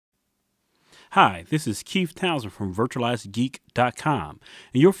Hi, this is Keith Townsend from virtualizedgeek.com,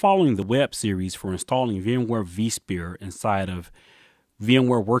 and you're following the web series for installing VMware vSphere inside of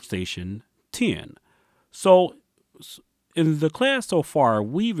VMware Workstation 10. So, in the class so far,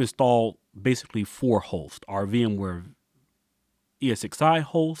 we've installed basically 4 hosts: our VMware ESXi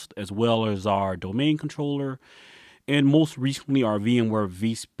host, as well as our domain controller, and most recently our VMware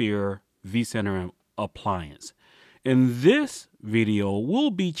vSphere vCenter appliance. In this video,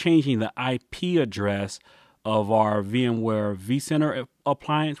 we'll be changing the IP address of our VMware vCenter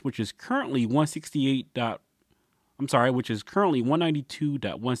appliance, which is currently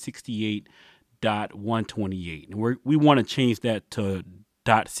 192.168.128, and we want to change that to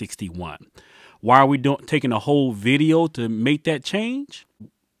 .61. Why are we taking a whole video to make that change?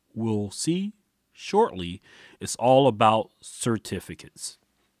 We'll see shortly. It's all about certificates.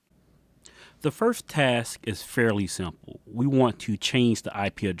 The first task is fairly simple. We want to change the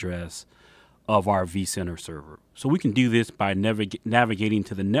IP address of our vCenter server. So we can do this by navigating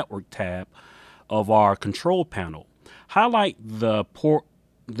to the Network tab of our control panel. Highlight the port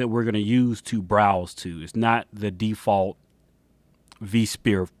that we're going to use to browse to. It's not the default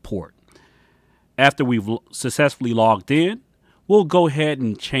vSphere port. After we've successfully logged in, we'll go ahead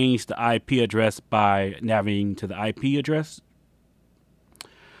and change the IP address by navigating to the IP address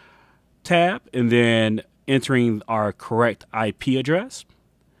tab and then entering our correct IP address.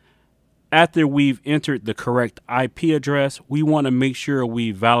 After we've entered the correct IP address, we want to make sure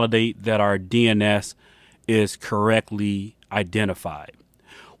we validate that our DNS is correctly identified.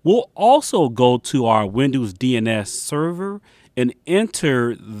 We'll also go to our Windows DNS server and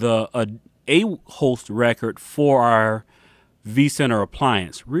enter the a host record for our vCenter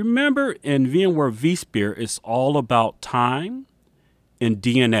appliance. Remember, in VMware vSphere, it's all about time and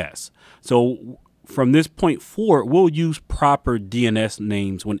DNS. So from this point forward, we'll use proper DNS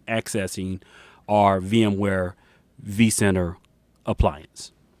names when accessing our VMware vCenter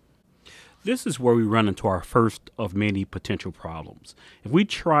appliance. This is where we run into our first of many potential problems. If we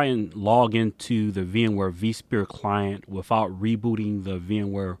try and log into the VMware vSphere client without rebooting the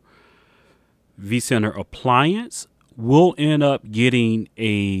VMware vCenter appliance, we'll end up getting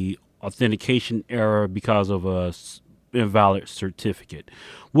a authentication error because of a invalid certificate.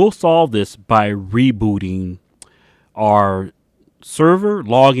 We'll solve this by rebooting our server,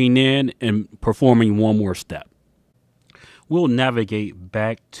 logging in, and performing one more step. We'll navigate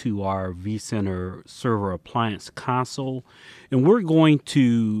back to our vCenter server appliance console, and we're going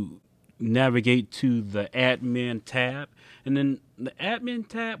to navigate to the admin tab. And then the admin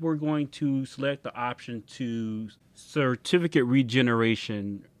tab, we're going to select the option to certificate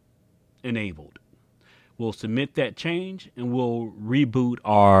regeneration enabled. We'll submit that change and we'll reboot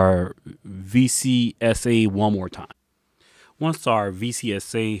our vCSA one more time. Once our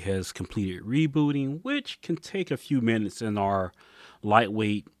vCSA has completed rebooting, which can take a few minutes in our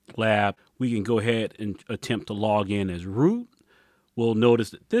lightweight lab, we can go ahead and attempt to log in as root. We'll notice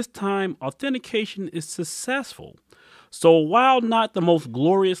that this time authentication is successful. So while not the most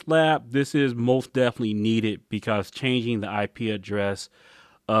glorious lab, this is most definitely needed because changing the IP address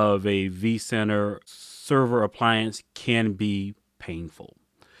of a vCenter server appliance can be painful.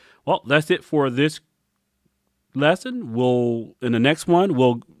 Well, that's it for this lesson. In the next one,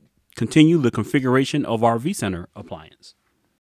 we'll continue the configuration of our vCenter appliance.